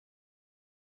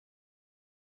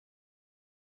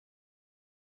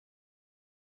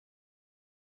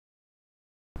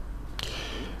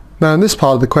Now in this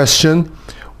part of the question,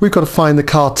 we've got to find the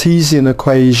Cartesian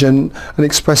equation and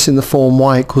express it in the form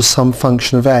y equals some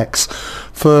function of x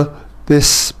for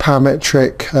this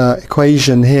parametric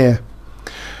equation here.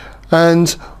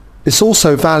 And it's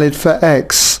also valid for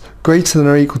x greater than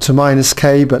or equal to minus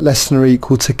k but less than or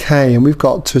equal to k, and we've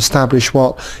got to establish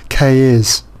what k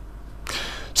is.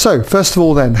 So first of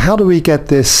all then, how do we get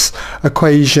this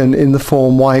equation in the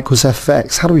form y equals f of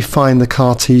x? How do we find the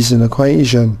Cartesian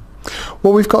equation?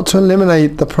 Well, we've got to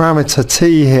eliminate the parameter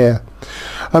t here,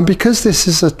 and because this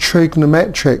is a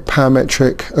trigonometric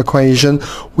parametric equation,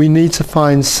 we need to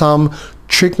find some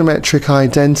trigonometric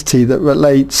identity that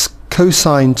relates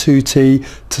cosine 2t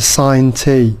to sine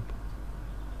t.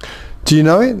 Do you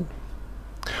know it?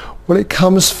 Well, it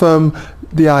comes from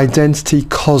the identity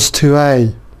cos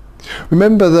 2a.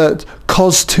 Remember that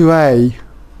cos 2a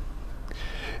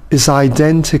is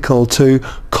identical to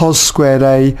cos squared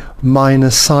a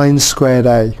minus sine squared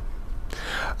a.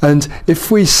 And if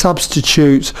we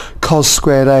substitute cos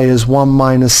squared a as 1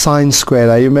 minus sine squared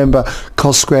a, remember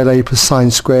cos squared a plus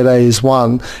sine squared a is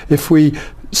 1. If we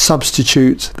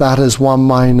substitute that as 1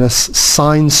 minus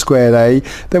sine squared a,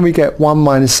 then we get 1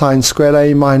 minus sine squared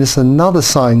a minus another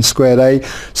sine squared a,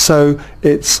 so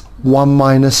it's 1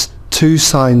 minus 2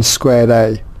 sine squared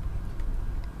a.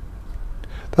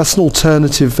 That's an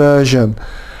alternative version,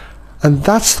 and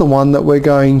that's the one that we're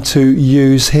going to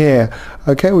use here.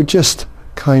 Okay, we'll just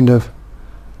kind of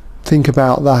think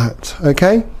about that.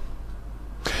 Okay,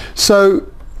 so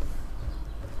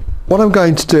what I'm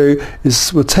going to do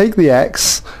is we'll take the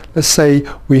x. Let's say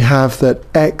we have that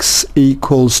x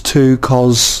equals 2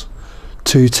 cos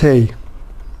 2t.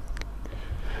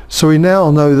 So we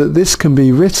now know that this can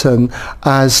be written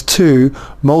as 2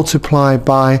 multiplied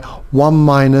by 1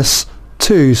 minus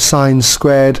 2 sine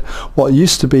squared, what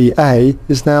used to be a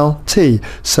is now t,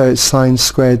 so it's sine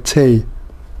squared t.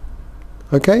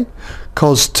 Okay,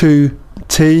 cos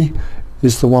 2t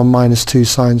is the 1 minus 2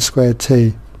 sine squared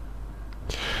t.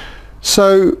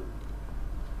 So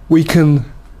we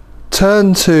can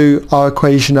turn to our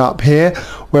equation up here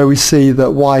where we see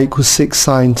that y equals 6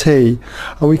 sine t,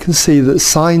 and we can see that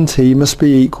sine t must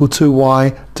be equal to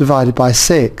y divided by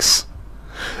 6.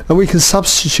 And we can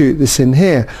substitute this in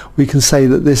here. We can say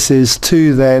that this is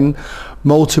 2 then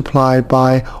multiplied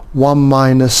by 1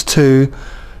 minus 2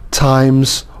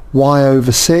 times y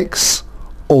over 6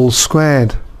 all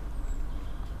squared.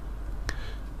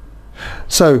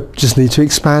 So just need to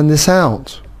expand this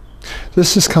out.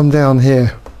 Let's just come down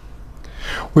here.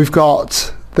 We've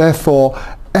got therefore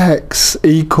x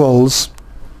equals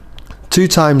 2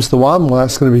 times the 1, well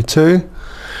that's going to be 2,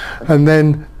 and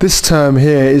then this term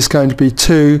here is going to be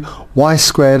 2y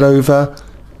squared over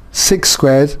 6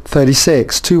 squared,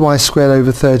 36, 2y squared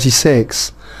over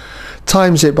 36.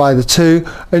 Times it by the 2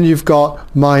 and you've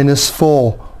got minus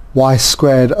 4y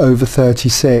squared over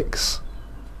 36.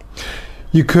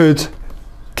 You could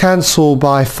cancel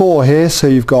by 4 here, so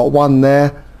you've got 1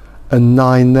 there and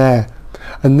 9 there.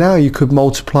 And now you could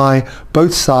multiply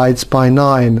both sides by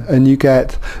 9 and you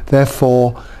get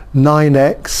therefore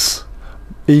 9x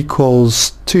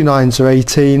equals 2 9s are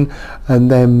 18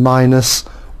 and then minus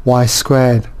y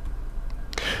squared.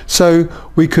 So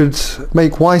we could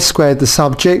make y squared the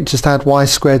subject, just add y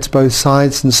squared to both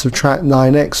sides and subtract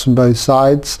 9x from both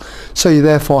sides. So you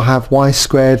therefore have y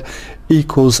squared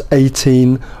equals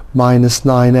 18 minus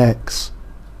 9x.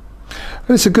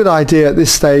 And it's a good idea at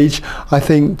this stage, I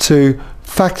think, to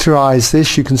factorize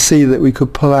this. You can see that we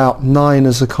could pull out 9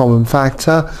 as a common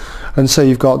factor, and so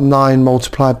you've got 9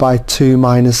 multiplied by 2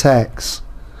 minus x.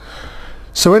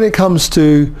 So when it comes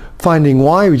to finding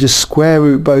y, we just square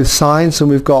root both sides, and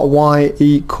we've got y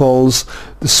equals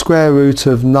the square root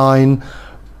of 9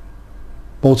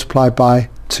 multiplied by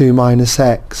 2 minus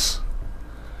x.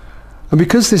 And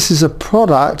because this is a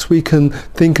product, we can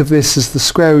think of this as the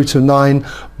square root of 9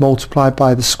 multiplied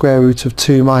by the square root of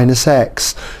 2 minus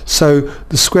x. So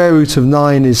the square root of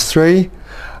 9 is 3,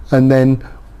 and then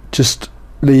just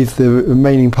leave the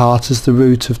remaining part as the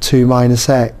root of 2 minus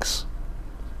x.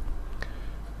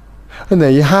 And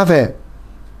there you have it.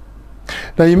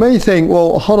 Now you may think,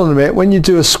 well, hold on a minute, when you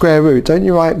do a square root, don't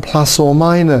you write plus or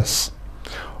minus?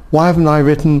 Why haven't I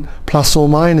written plus or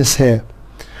minus here?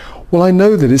 Well, I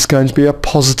know that it's going to be a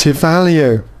positive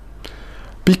value,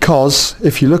 because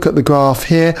if you look at the graph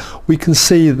here, we can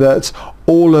see that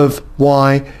all of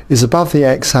y is above the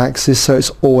x-axis, so it's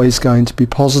always going to be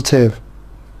positive.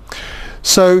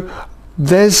 So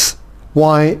there's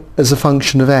y as a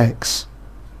function of x.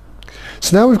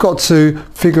 So now we've got to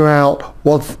figure out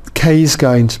what k is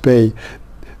going to be.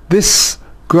 This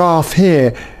graph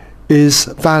here is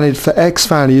valid for x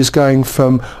values going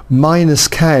from minus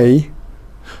k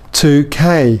to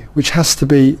k, which has to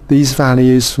be these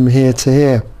values from here to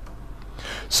here.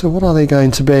 So what are they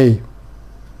going to be?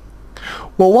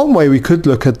 Well, one way we could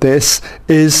look at this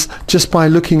is just by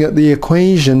looking at the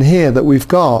equation here that we've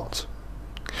got.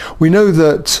 We know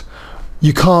that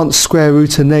you can't square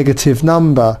root a negative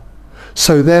number,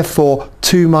 so therefore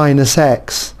 2 minus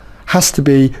x has to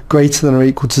be greater than or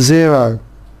equal to 0.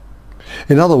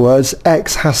 In other words,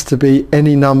 x has to be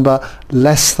any number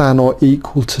less than or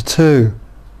equal to 2.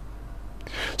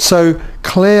 So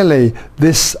clearly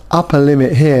this upper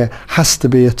limit here has to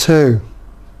be a 2.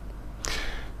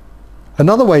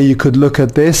 Another way you could look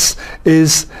at this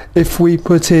is if we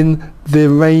put in the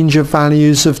range of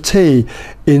values of t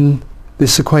in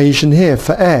this equation here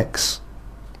for x.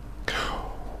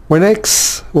 When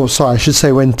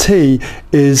when t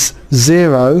is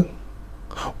 0,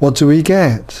 what do we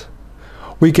get?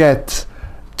 We get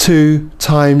 2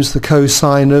 times the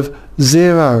cosine of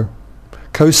 0.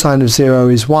 Cosine of 0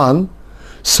 is 1,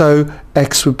 so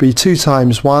x would be 2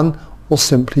 times 1, or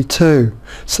simply 2.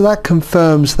 So that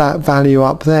confirms that value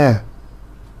up there.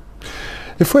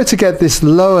 If we're to get this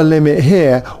lower limit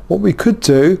here, what we could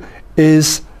do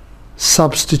is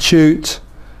substitute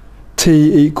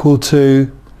t equal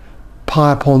to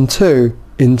pi upon 2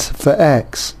 for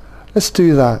x. Let's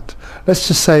do that. Let's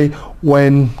just say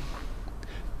when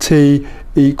t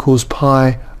equals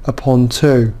pi upon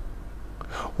 2.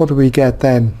 What do we get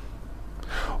then?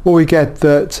 Well, we get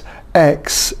that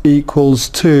x equals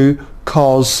 2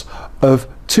 cos of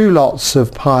 2 lots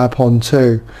of pi upon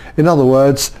 2. In other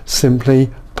words,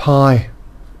 simply pi.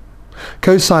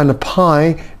 Cosine of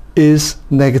pi is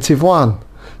negative 1.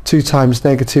 2 times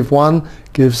negative 1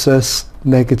 gives us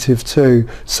negative 2.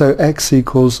 So x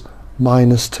equals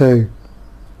minus 2.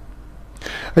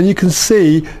 And you can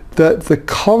see that the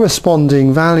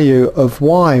corresponding value of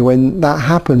y when that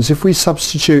happens, if we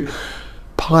substitute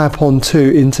pi upon 2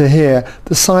 into here,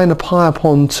 the sine of pi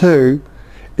upon 2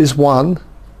 is 1,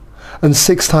 and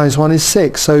 6 times 1 is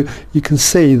 6. So you can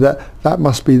see that that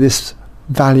must be this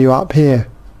value up here.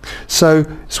 So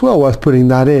it's well worth putting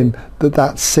that in, that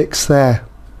that's 6 there,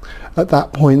 at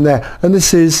that point there. And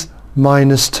this is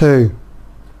minus 2.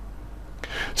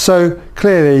 So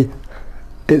clearly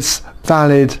it's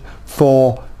valid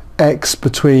for x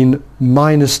between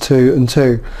minus 2 and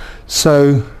 2.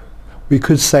 So we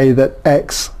could say that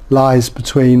x lies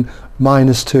between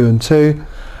minus 2 and 2.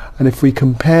 And if we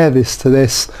compare this to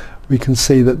this, we can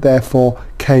see that therefore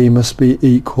k must be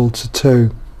equal to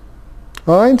 2.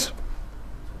 Alright?